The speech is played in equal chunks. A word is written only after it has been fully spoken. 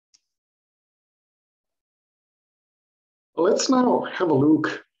Let's now have a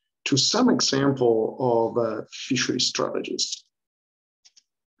look to some example of fishery strategies.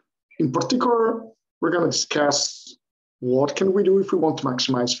 In particular, we're going to discuss what can we do if we want to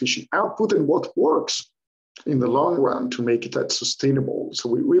maximize fishing output and what works in the long run to make it that sustainable. So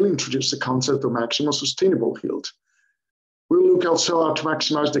we will introduce the concept of maximum sustainable yield. We'll look also how to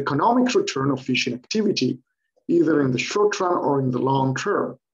maximize the economic return of fishing activity, either in the short run or in the long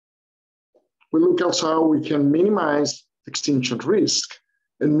term. We'll look also how we can minimize extinction risk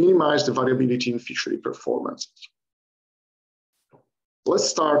and minimize the variability in fishery performances. Let's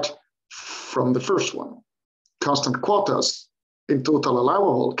start from the first one, constant quotas and total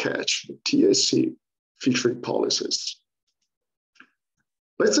allowable catch, TAC, fishery policies.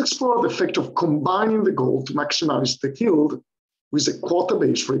 Let's explore the effect of combining the goal to maximize the yield with a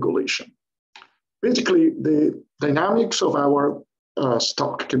quota-based regulation. Basically, the dynamics of our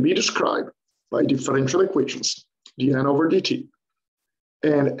stock can be described by differential equations, dn over dt.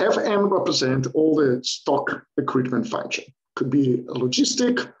 And Fn represent all the stock recruitment function. Could be a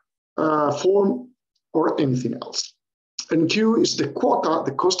logistic form or anything else. And Q is the quota,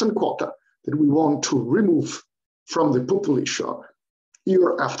 the constant quota that we want to remove from the population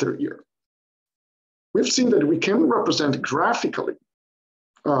year after year. We've seen that we can represent graphically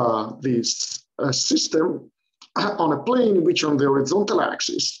this system on a plane in which on the horizontal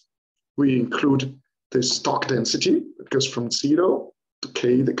axis, we include the stock density that goes from 0 to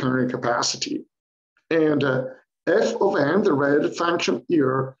K, the carrying capacity. And F of n, the red function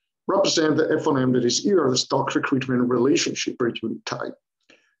here, represent the F of m that is here, the stock recruitment relationship per unit time.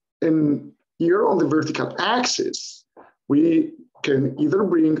 And here on the vertical axis, we can either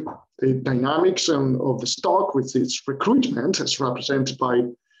bring the dynamics of the stock with its recruitment as represented by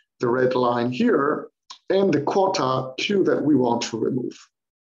the red line here, and the quota Q that we want to remove.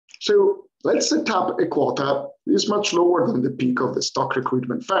 So let's set up a quota that is much lower than the peak of the stock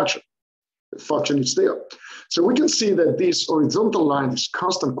recruitment function. The function is there. So we can see that this horizontal line, this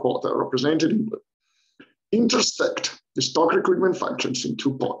constant quota represented in blue, intersect the stock recruitment functions in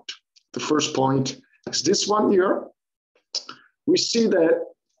 2 points. The first point is this one here. We see that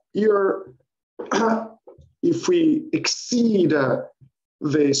here, if we exceed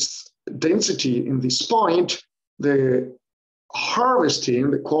this density in this point, the harvesting,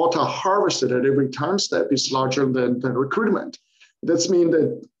 the quota harvested at every time step is larger than the recruitment. That means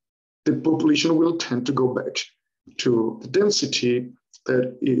that the population will tend to go back to the density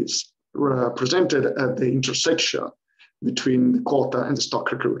that is represented at the intersection between the quota and the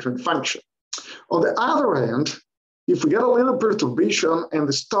stock recruitment function. On the other hand, if we get a little perturbation and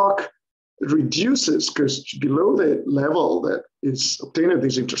the stock reduces because below the level that is obtained at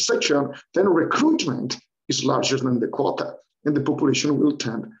this intersection, then recruitment is larger than the quota and the population will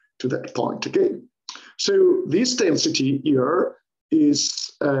tend to that point again. So this density here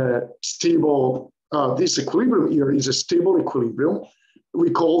is stable. This equilibrium here is a stable equilibrium.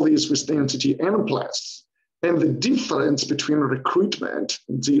 We call this with density n plus. And the difference between recruitment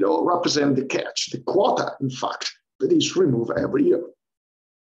and 0 represent the catch, the quota, in fact, that is removed every year.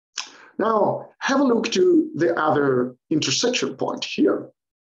 Now, have a look to the other intersection point here,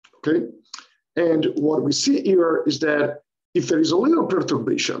 okay? And what we see here is that if there is a little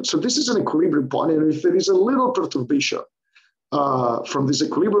perturbation, so this is an equilibrium point, and if there is a little perturbation from this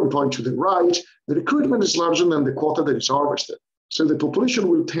equilibrium point to the right, the recruitment is larger than the quota that is harvested. So the population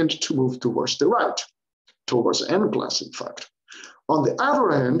will tend to move towards the right, towards n plus, in fact. On the other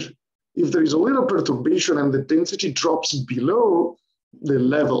hand, if there is a little perturbation and the density drops below the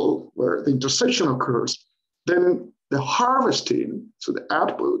level where the intersection occurs, then the harvesting, so the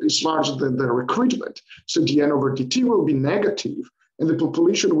output, is larger than the recruitment. So dn over dt will be negative, and the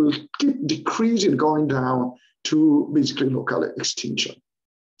population will keep decreasing, going down to basically local extinction.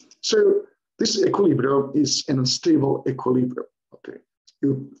 So this equilibrium is an unstable equilibrium. Okay,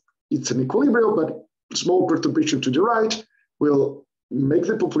 it's an equilibrium, but small perturbation to the right will make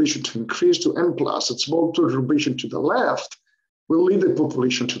the population to increase to n plus, and small perturbation to the left will lead the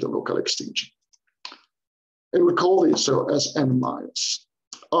population to the local extinction. And we call this so as n minus.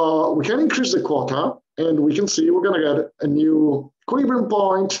 We can increase the quota, and we can see we're going to get a new equilibrium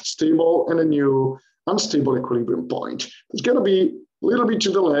point, stable, and a new unstable equilibrium point. It's going to be a little bit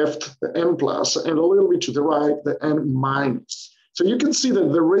to the left, the n plus, and a little bit to the right, the n minus. So you can see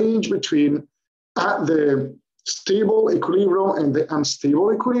that the range between the stable equilibrium and the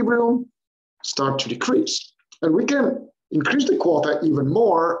unstable equilibrium start to decrease. And we can increase the quota even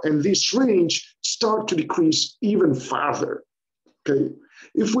more, and this range start to decrease even further. Okay,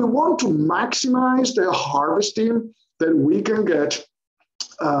 if we want to maximize the harvesting that we can get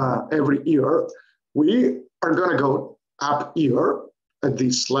every year, we are going to go up here at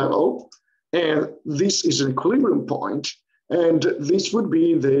this level, and this is an equilibrium point, and this would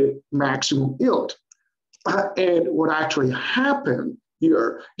be the maximum yield. And what actually happened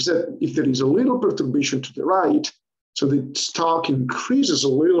here is that if there is a little perturbation to the right, so the stock increases a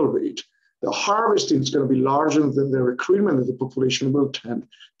little bit, the harvesting is going to be larger than the recruitment, and the population will tend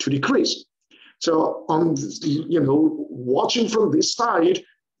to decrease. So on, watching from this side,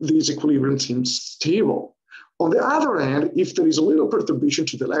 this equilibrium seems stable. On the other hand, if there is a little perturbation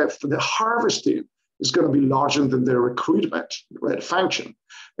to the left, the harvesting is going to be larger than the recruitment, red function.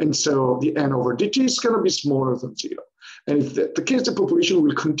 And so the N over dt is going to be smaller than 0. And if that's the case, the population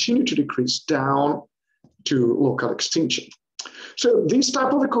will continue to decrease down to local extinction. So this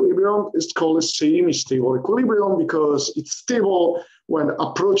type of equilibrium is called a semi-stable equilibrium because it's stable when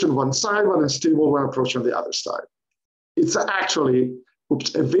approaching one side, but unstable when approaching the other side. It's actually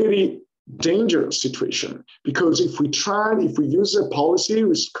a very dangerous situation because if we use a policy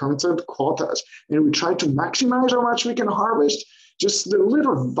with constant quotas and we try to maximize how much we can harvest, just the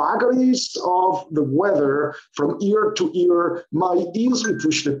little vagaries of the weather from year to year might easily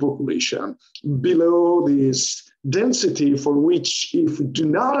push the population below this density for which, if we do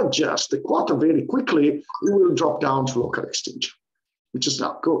not adjust the quota very quickly, it will drop down to local extinction, which is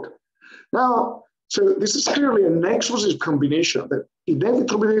not good. Now, so this is clearly an explosive combination that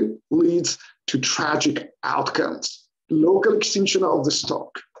inevitably leads to tragic outcomes. Local extinction of the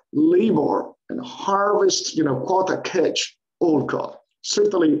stock, labor, and harvest, quota catch, all gone.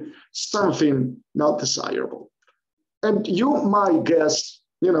 Certainly something not desirable. And you might guess,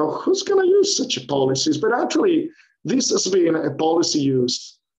 who's going to use such policies? But actually, this has been a policy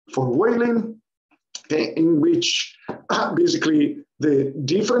used for whaling, in which basically the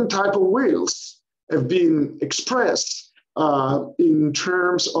different type of whales have been expressed in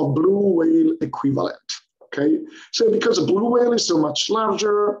terms of blue whale equivalent. Okay, so because a blue whale is so much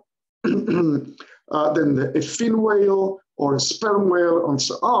larger than a fin whale or a sperm whale and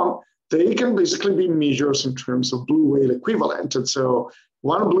so on, they can basically be measured in terms of blue whale equivalent. And so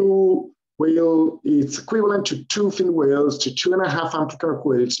one blue whale is equivalent to 2 fin whales, to 2.5 amphicarp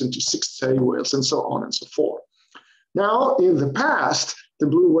whales, and to 6 sei whales, and so on and so forth. Now, in the past, the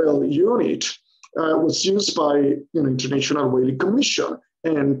blue whale unit was used by International Whaling Commission,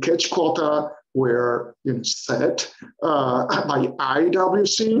 and catch quota were set by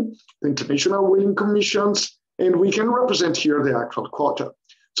IWC, the International Whaling Commissions, and we can represent here the actual quota.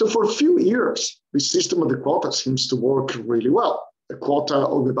 So for a few years, the system of the quota seems to work really well. A quota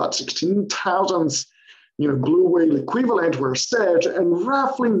of about 16,000 blue whale equivalent were set and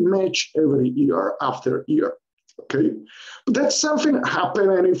roughly match every year after year. Okay, but that's something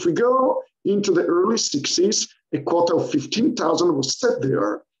happened, and if we go into the early 60s, a quota of 15,000 was set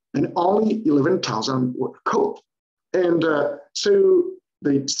there, and only 11,000 were caught. And so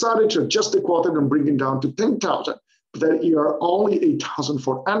they started to adjust the quota and bring it down to 10,000. But that year, only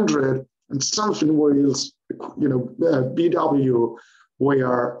 8,400 and something whales, BW,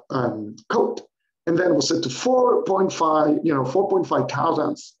 were caught. And then it was set to 4.5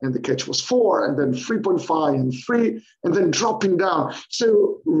 thousands, and the catch was 4, and then 3.5 and 3, and then dropping down.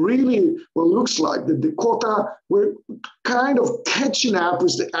 So really what looks like that the quota were kind of catching up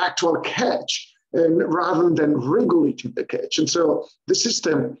with the actual catch, and rather than regulating the catch. And so the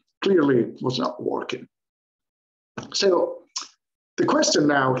system clearly was not working. So the question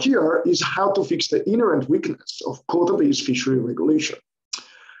now here is how to fix the inherent weakness of quota-based fishery regulation.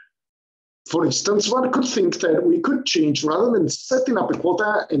 For instance, one could think that we could change, rather than setting up a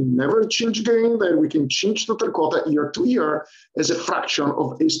quota and never change again, that we can change total quota year to year as a fraction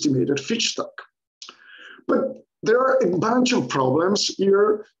of estimated fish stock. But there are a bunch of problems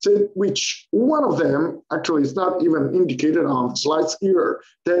here, which one of them actually is not even indicated on the slides here,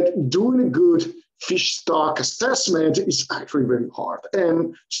 that doing a good fish stock assessment is actually very hard.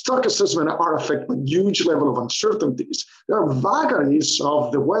 And stock assessment are affected by huge level of uncertainties. There are vagaries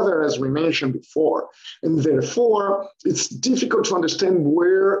of the weather, as we mentioned before, and therefore it's difficult to understand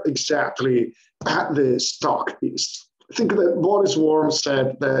where exactly the stock is. I think that Boris Worm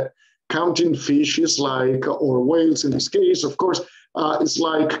said that counting fish is like, or whales in this case, of course, it's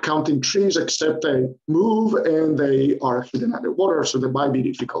like counting trees, except they move and they are hidden underwater, so they might be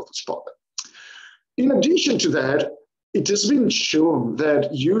difficult to spot them. In addition to that, it has been shown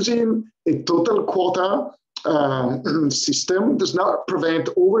that using a total quota system does not prevent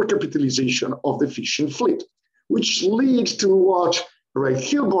overcapitalization of the fishing fleet, which leads to what Ray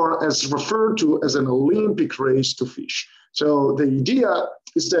Hilborn has referred to as an Olympic race to fish. So the idea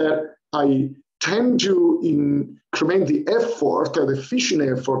is that I tend to increment the effort, the fishing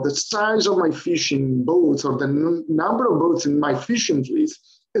effort, the size of my fishing boats or the number of boats in my fishing fleet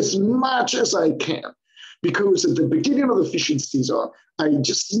as much as I can. Because at the beginning of the fishing season, I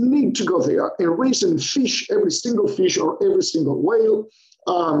just need to go there and raise and fish every single fish or every single whale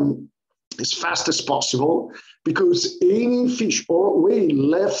as fast as possible, because any fish or whale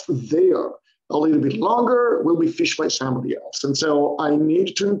left there a little bit longer will be fished by somebody else. And so I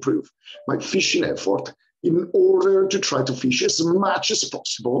need to improve my fishing effort in order to try to fish as much as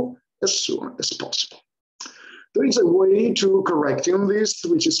possible, as soon as possible. There is a way to correcting this,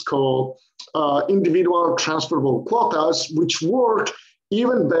 which is called individual transferable quotas, which work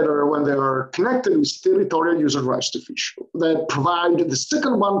even better when they are connected with territorial user rights to fish. That provide, the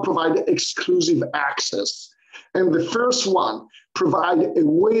second one provide exclusive access. And the first one provide a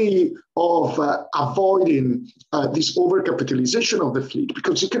way of avoiding this overcapitalization of the fleet,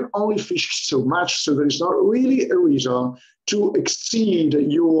 because you can only fish so much, so there is not really a reason to exceed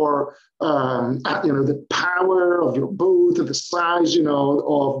your, the power of your boat, the size,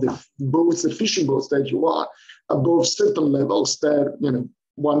 of the boats, the fishing boats that you want, above certain levels that,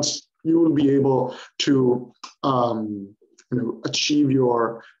 once you will be able to, achieve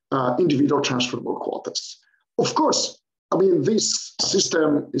your individual transferable quotas. Of course, this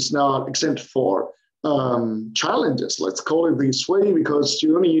system is not exempt for challenges, let's call it this way, because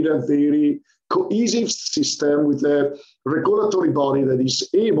you need a very cohesive system with a regulatory body that is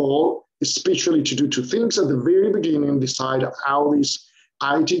able, especially to do two things at the very beginning, decide how these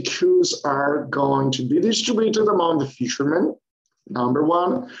ITQs are going to be distributed among the fishermen, number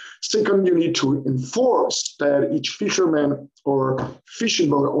one. Second, you need to enforce that each fisherman or fishing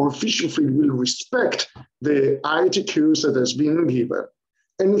boat or fishing fleet will respect the ITQs that has been given.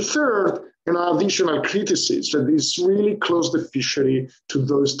 And third, an additional criticism that is really close the fishery to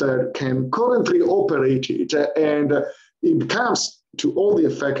those that can currently operate it, and it becomes, to all the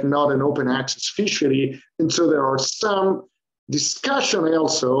effect, not an open access fishery. And so there are some discussion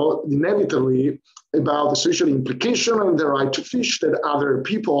also, inevitably, about the social implication and the right to fish that other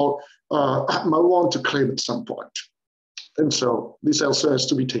people might want to claim at some point. And so this also has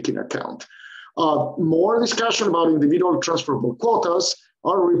to be taken into account. More discussion about individual transferable quotas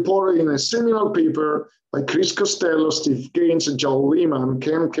are reported in a seminal paper by Chris Costello, Steve Gaines, and Joel Lehman,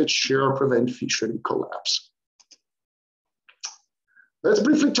 Can Catch, Share, Prevent Fishery Collapse. Let's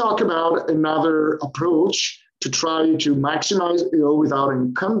briefly talk about another approach to try to maximize yield without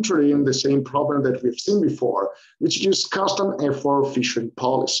encountering the same problem that we've seen before, which is custom effort fishery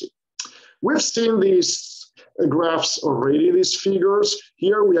policy. We've seen these graphs already, these figures.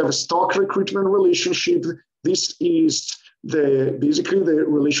 Here we have a stock recruitment relationship. This is basically the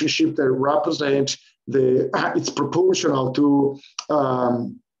relationship that represents it's proportional to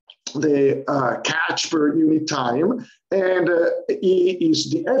the catch per unit time, and E is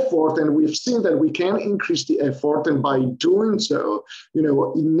the effort, and we've seen that we can increase the effort, and by doing so,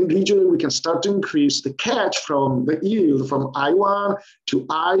 regionally we can start to increase the catch from the yield from I1 to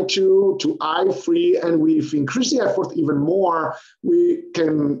I2 to I3, and we've increased the effort even more, we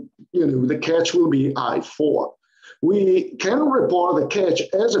can, the catch will be I4. We can report the catch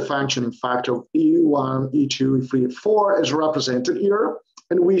as a function, in fact, of E1, E2, E3, E4 as represented here.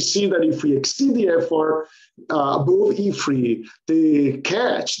 And we see that if we exceed the effort above E3, the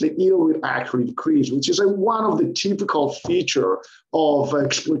catch, the yield will actually decrease, which is one of the typical features of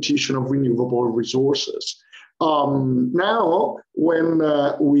exploitation of renewable resources. Now, when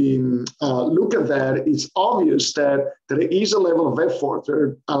we look at that, it's obvious that there is a level of effort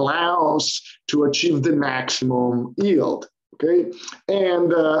that allows to achieve the maximum yield. Okay,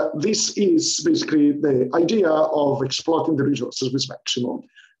 and this is basically the idea of exploiting the resources with maximum,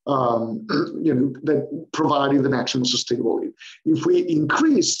 that providing the maximum sustainability. If we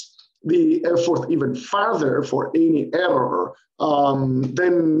increase the effort even further for any error,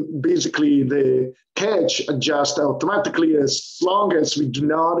 then basically the catch adjusts automatically. As long as we do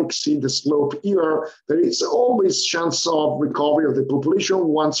not exceed the slope here, there is always chance of recovery of the population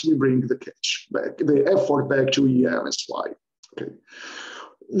once we bring the catch back, the effort back to EMSY. Okay.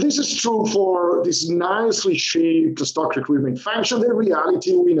 This is true for this nicely shaped stock recruitment function. The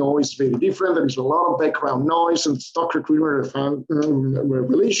reality we know is very different. There is a lot of background noise, and stock recruitment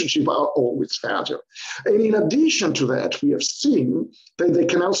relationship are always fragile. And in addition to that, we have seen that they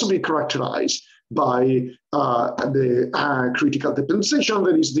can also be characterized by the critical dependence,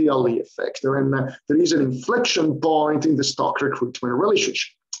 that is the LE effect. And there is an inflection point in the stock recruitment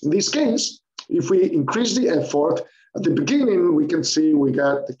relationship. In this case, if we increase the effort, at the beginning, we can see we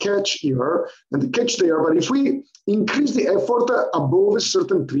got the catch here and the catch there. But if we increase the effort above a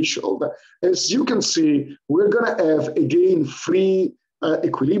certain threshold, as you can see, we're going to have, again, free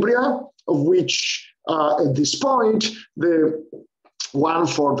equilibria, of which at this point, the one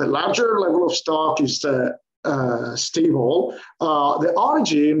for the larger level of stock is stable. The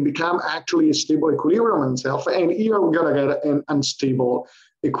origin become actually a stable equilibrium in itself, and here we're going to get an unstable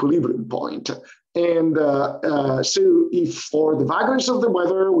equilibrium point. And so if for the vagaries of the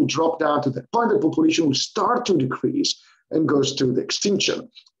weather, we drop down to that point, the population will start to decrease and goes to the extinction.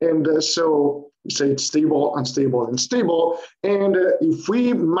 And so we say it's stable, unstable, and stable. And if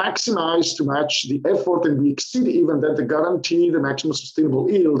we maximize to match the effort and we exceed even that the guarantee, the maximum sustainable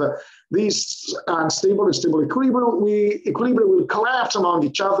yield, this unstable and stable equilibrium will collapse among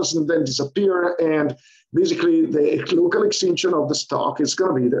each other and then disappear. And basically, the local extinction of the stock is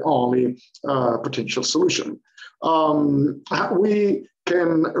going to be the only potential solution. We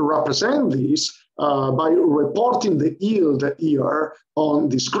can represent this by reporting the yield here on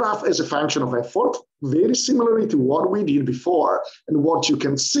this graph as a function of effort, very similarly to what we did before. And what you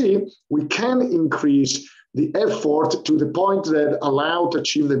can see, we can increase the effort to the point that allow to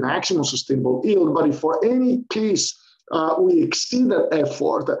achieve the maximum sustainable yield. But if for any case we exceed that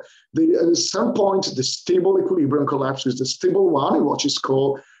effort, at some point the stable equilibrium collapses, the stable one, which is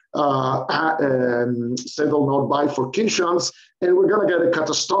called saddle node bifurcations, and we're going to get a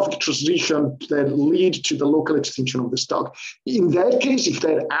catastrophic transition that lead to the local extinction of the stock. In that case, if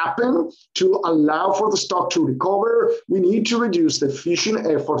that happens, to allow for the stock to recover, we need to reduce the fishing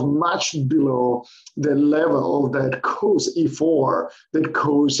effort much below the level that caused E4, that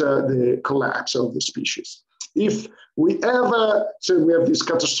caused the collapse of the species. If we have we have this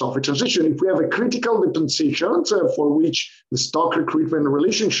catastrophic transition. If we have a critical dispensation for which the stock recruitment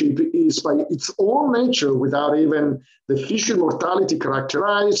relationship is by its own nature, without even the fishery mortality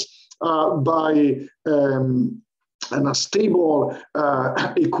characterized by an unstable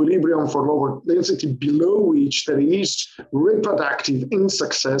equilibrium for lower density, below which there is reproductive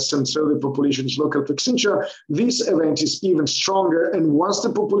insuccess, and so the population is local to extinction, this event is even stronger. And once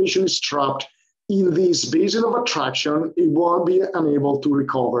the population is trapped in this basin of attraction, it won't be unable to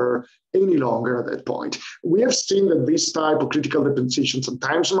recover any longer at that point. We have seen that this type of critical dispensation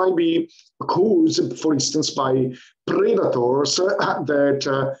sometimes might be caused, for instance, by predators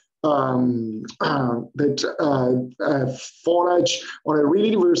that forage on a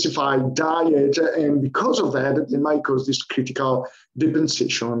really diversified diet, and because of that, they might cause this critical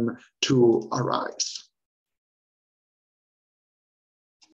dispensation to arise.